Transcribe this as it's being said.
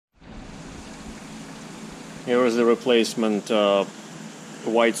Here is the replacement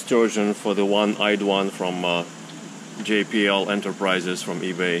white sturgeon for the one-eyed one from JPLenterprises from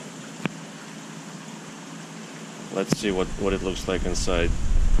eBay. Let's see what it looks like inside.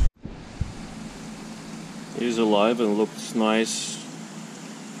 He's alive and looks nice,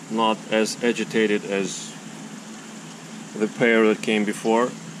 not as agitated as the pair that came before.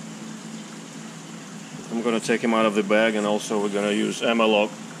 I'm gonna take him out of the bag, and also we're gonna use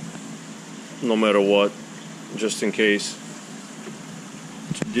Lock no matter what, just in case,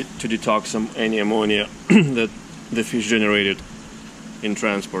 to detox any ammonia that the fish generated in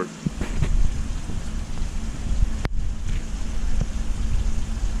transport.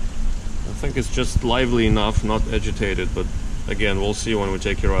 I think it's just lively enough, not agitated, but again, we'll see when we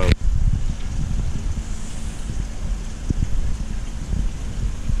take her out.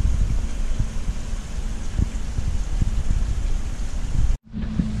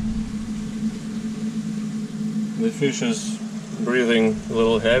 The fish is breathing a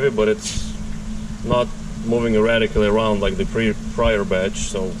little heavy, but it's not moving erratically around like the prior batch,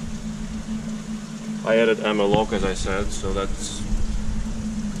 so I added Lock, as I said, so that's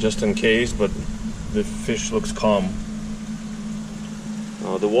just in case, but the fish looks calm.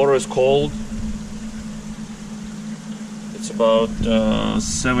 The water is cold. It's about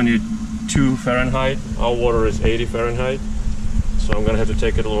 72 Fahrenheit. Our water is 80 Fahrenheit, so I'm gonna have to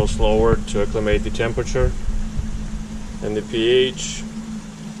take it a little slower to acclimate the temperature. And the pH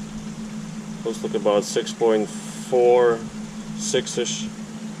looks like about 6.4, 6-ish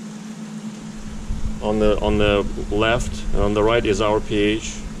on the left, and on the right is our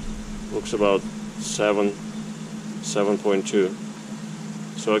pH. Looks about 7.2.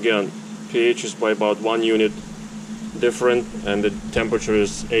 So again, pH is by about 1 unit different, and the temperature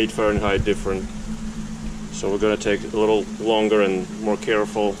is 8 Fahrenheit different. So we're gonna take a little longer and more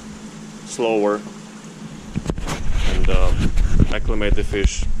careful, slower, and acclimate the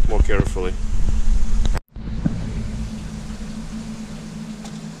fish more carefully.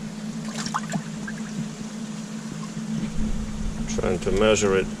 Trying to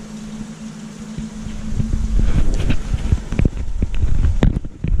measure it.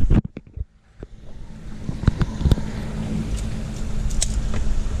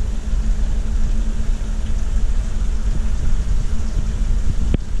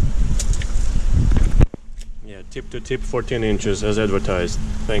 Tip to tip 14 inches as advertised.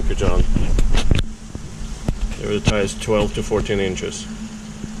 Thank you, John. Advertised 12 to 14 inches.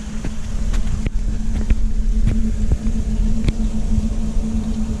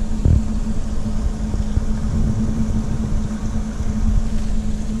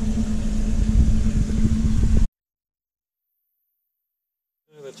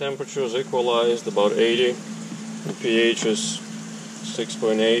 The temperature is equalized about 80. The pH is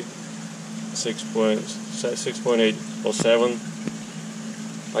 6.8. 6.8 or 7.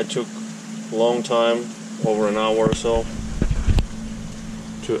 I took a long time, over an hour or so,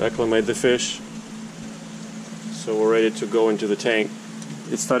 to acclimate the fish. So we're ready to go into the tank.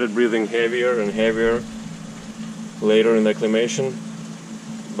 It started breathing heavier and heavier later in the acclimation,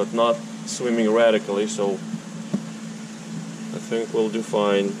 but not swimming radically, so I think we'll do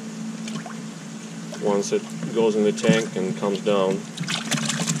fine once it goes in the tank and comes down.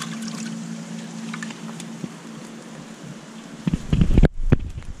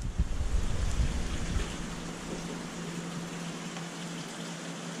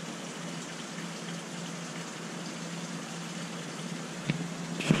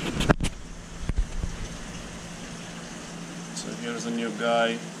 So here's the new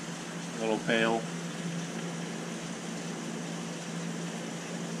guy, a little pale.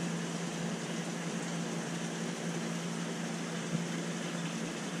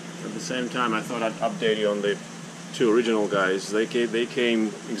 At the same time, I thought I'd update you on the two original guys. They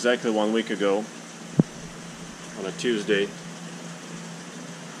came exactly 1 week ago on a Tuesday.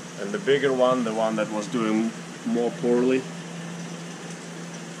 And the bigger one, the one that was doing more poorly,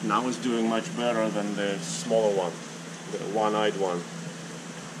 now is doing much better than the smaller one, the one-eyed one.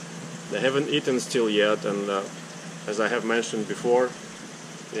 They haven't eaten still yet, and as I have mentioned before,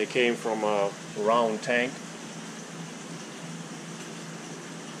 they came from a round tank,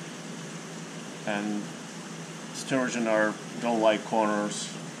 and sturgeon don't like corners,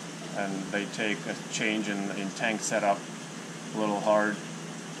 and they take a change in tank setup a little hard.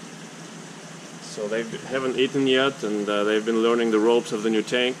 So they haven't eaten yet, and they've been learning the ropes of the new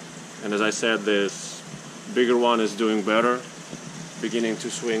tank. And as I said, this bigger one is doing better, beginning to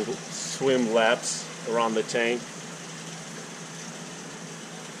swim laps around the tank.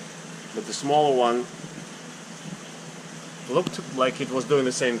 But the smaller one looked like it was doing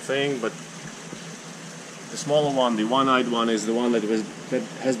the same thing, but The smaller one, the one-eyed one, is the one that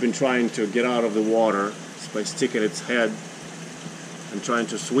has been trying to get out of the water by sticking its head and trying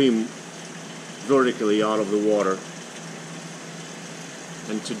to swim vertically out of the water.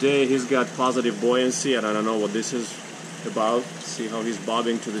 And today he's got positive buoyancy, and I don't know what this is about. See how he's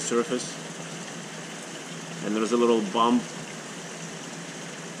bobbing to the surface? And there's a little bump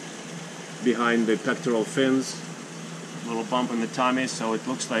behind the pectoral fins, a little bump in the tummy, so it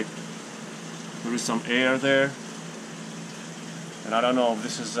looks like there is some air there. And I don't know if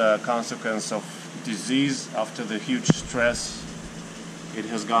this is a consequence of disease after the huge stress it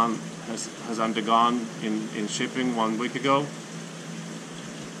has undergone in shipping 1 week ago,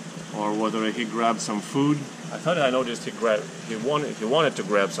 or whether he grabbed some food. I thought I noticed he wanted to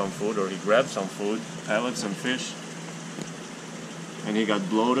grab some food, or he grabbed some food, pellets and fish, and he got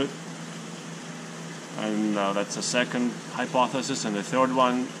bloated. And that's a second hypothesis. And the third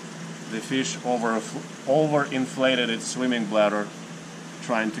one, the fish overinflated its swimming bladder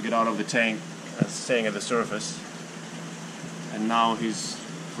trying to get out of the tank and staying at the surface. And now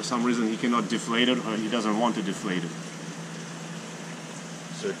for some reason he cannot deflate it, or he doesn't want to deflate it.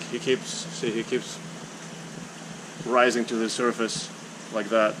 So he keeps rising to the surface like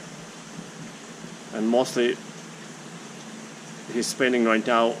that. And mostly he's spending right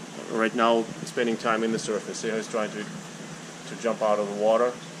now spending time in the surface. See how he's trying to jump out of the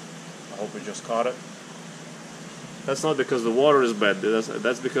water. I hope we just caught it. That's not because the water is bad,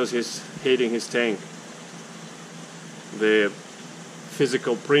 that's because he's hating his tank. The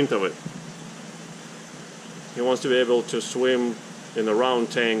physical print of it. He wants to be able to swim in a round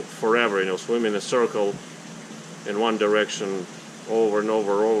tank forever, swim in a circle in one direction over and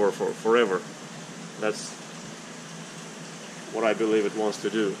over for forever. That's what I believe it wants to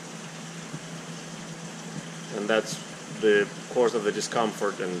do. And that's the cause of the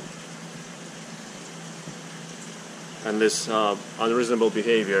discomfort and this unreasonable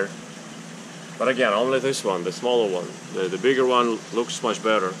behavior. But again, only this one, the smaller one. The bigger one looks much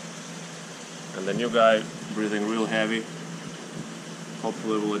better. And the new guy breathing real heavy.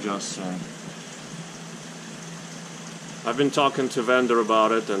 Hopefully will adjust soon. I've been talking to vendor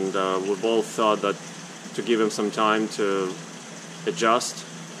about it, and we both thought that to give him some time to adjust.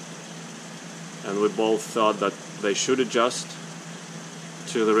 And we both thought that they should adjust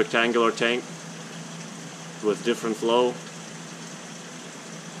to the rectangular tank with different flow.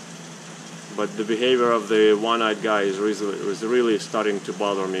 But the behavior of the one-eyed guy is really starting to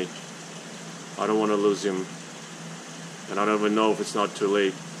bother me. I don't want to lose him, and I don't even know if it's not too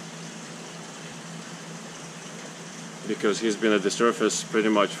late, because he's been at the surface pretty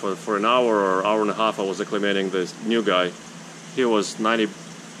much for an hour or hour and a half. I was acclimating this new guy. He was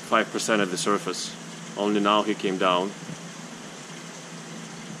 95% at the surface. Only now he came down.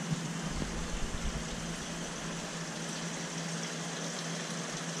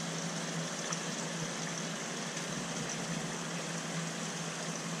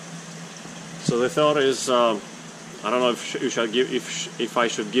 So the thought is, I don't know if I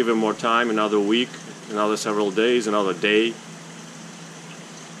should give him more time, another week, another several days, another day.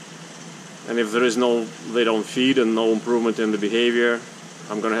 And if they don't feed and no improvement in the behavior,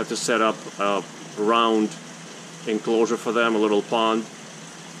 I'm going to have to set up a round enclosure for them, a little pond,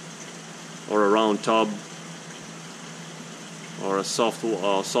 or a round tub, or a soft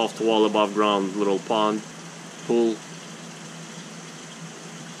wall above ground little pond, pool,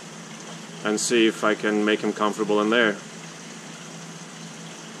 and see if I can make him comfortable in there.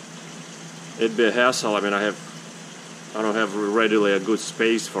 It'd be a hassle. I mean, I don't have readily a good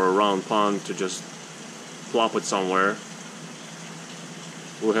space for a round pond to just plop it somewhere.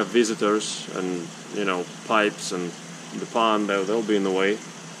 We'll have visitors and, pipes and the pond, they'll be in the way.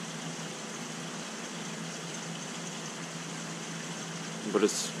 But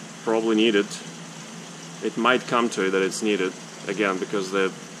it's probably needed. It might come to it that it's needed, again, because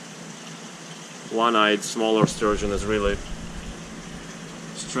the one-eyed smaller sturgeon is really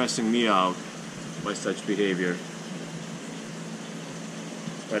stressing me out by such behavior.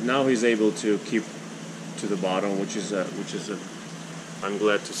 But now he's able to keep to the bottom, which is I'm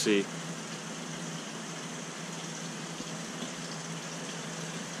glad to see.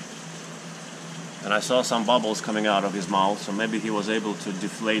 And I saw some bubbles coming out of his mouth, so maybe he was able to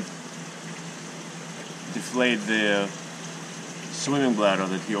deflate the swimming bladder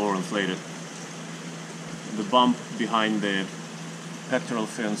that he overinflated. The bump behind the pectoral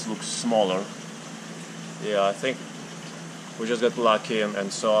fins looks smaller. Yeah, I think we just got lucky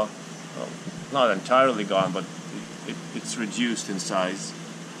and saw, not entirely gone, but it's reduced in size.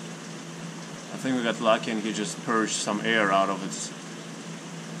 I think we got lucky and he just purged some air out of its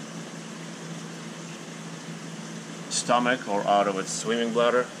stomach or out of its swimming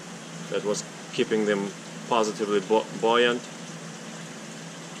bladder that was keeping them positively buoyant.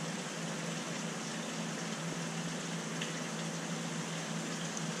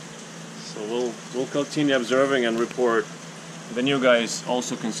 So we'll continue observing and report. The new guy is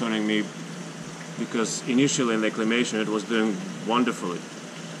also concerning me because initially in the acclimation it was doing wonderfully.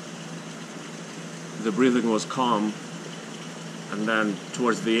 The breathing was calm, and then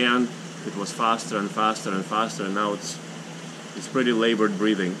towards the end it was faster and faster and faster, and now it's pretty labored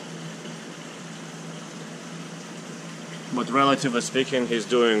breathing. But relatively speaking, he's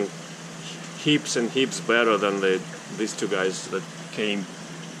doing heaps and heaps better than these two guys that came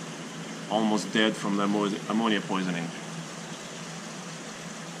almost dead from the ammonia poisoning.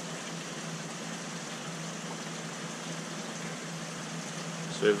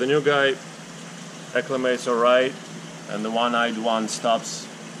 So if the new guy acclimates alright and the one-eyed one stops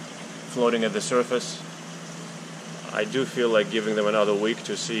floating at the surface, I do feel like giving them another week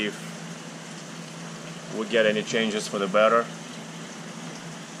to see if we get any changes for the better.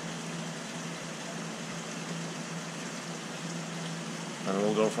 And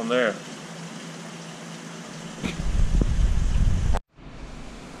we'll go from there.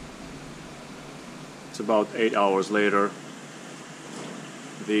 It's about 8 hours later,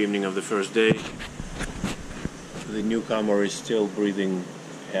 the evening of the first day. The newcomer is still breathing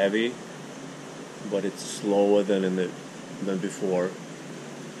heavy, but it's slower than before.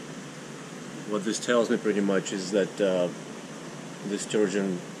 What this tells me pretty much is that the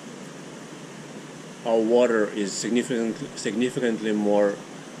sturgeon, our water is significantly more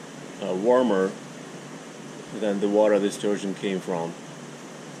warmer than the water the sturgeon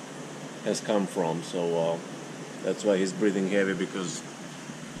has come from. So that's why he's breathing heavy, because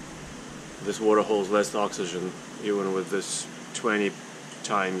this water holds less oxygen, even with this 20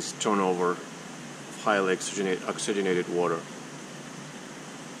 times turnover of highly oxygenated water.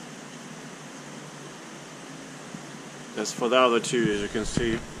 As for the other two, as you can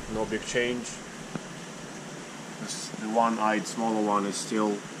see, no big change. The one-eyed smaller one is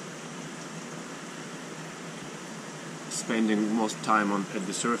still spending most time at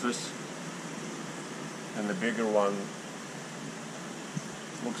the surface, and the bigger one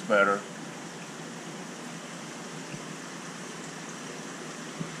looks better.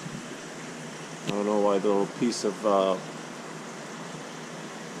 I don't know why the little piece of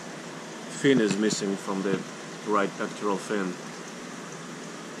fin is missing from the right pectoral fin.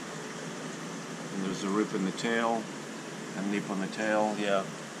 And there's a rip in the tail, a nip on the tail. Yeah,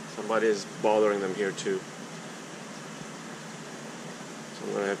 somebody is bothering them here too. So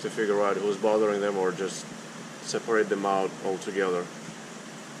I'm gonna have to figure out who's bothering them, or just separate them out altogether.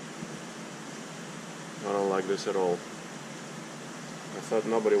 I don't like this at all. I thought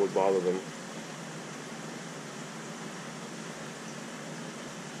nobody would bother them.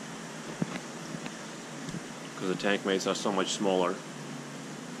 Because the tank mates are so much smaller.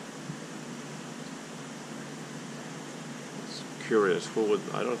 It's curious. Who would?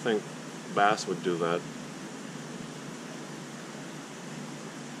 I don't think bass would do that.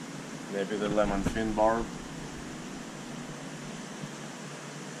 Maybe the lemon fin barb.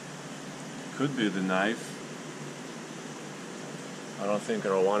 Could be the knife. I don't think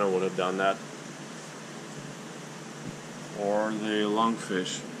arowana would have done that. Or the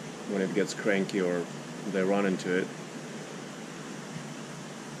lungfish when it gets cranky or they run into it.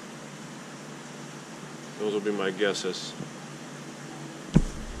 Those would be my guesses.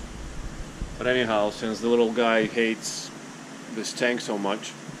 But anyhow, since the little guy hates this tank so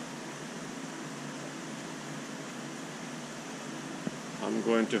much, I'm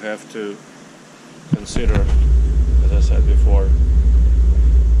going to have to consider, as I said before,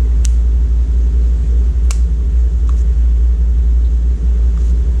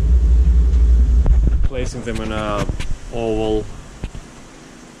 placing them in a oval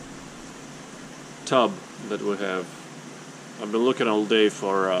tub that we have. I've been looking all day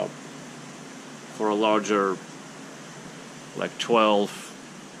for a larger, like 12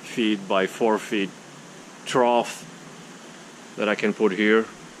 feet by 4 feet trough that I can put here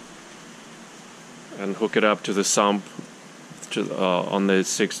and hook it up to the sump on the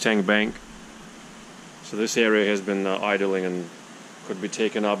 6 tank bank. So this area has been idling and could be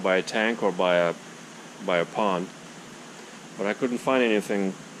taken up by a tank or by a pond, but I couldn't find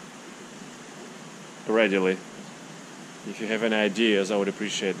anything readily. If you have any ideas, I would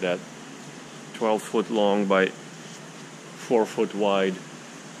appreciate that. 12 foot long by 4 foot wide.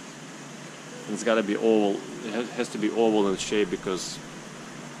 And it's got to be oval. It has to be oval in shape, because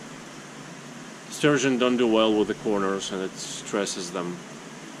sturgeon don't do well with the corners and it stresses them.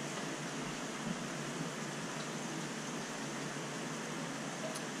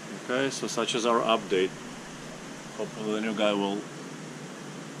 Okay, so such is our update. Hopefully the new guy will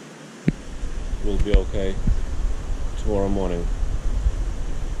be okay tomorrow morning.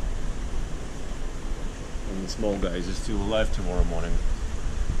 And the small guy is still alive tomorrow morning.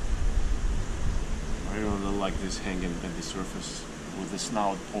 I really like this hanging at the surface with the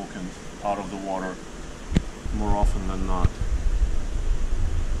snout poking out of the water more often than not.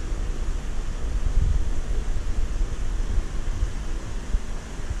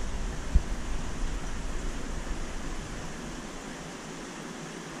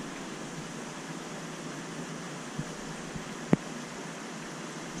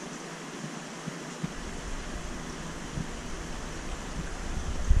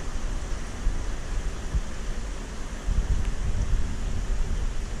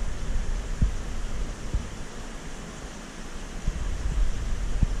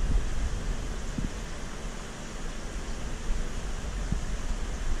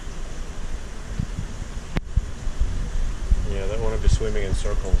 Yeah, they want to be swimming in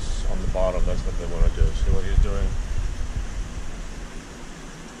circles on the bottom. That's what they want to do. See what he's doing?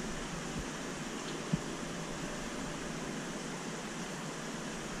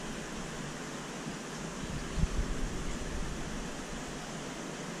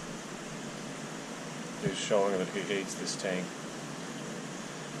 He's showing that he hates this tank.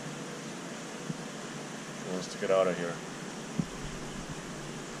 He wants to get out of here.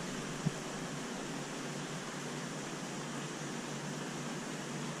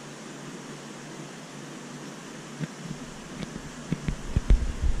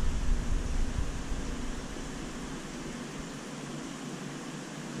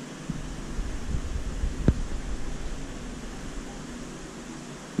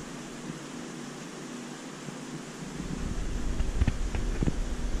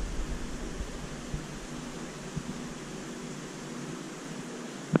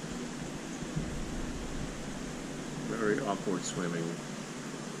 Very awkward swimming.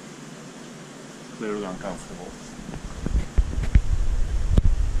 Clearly uncomfortable.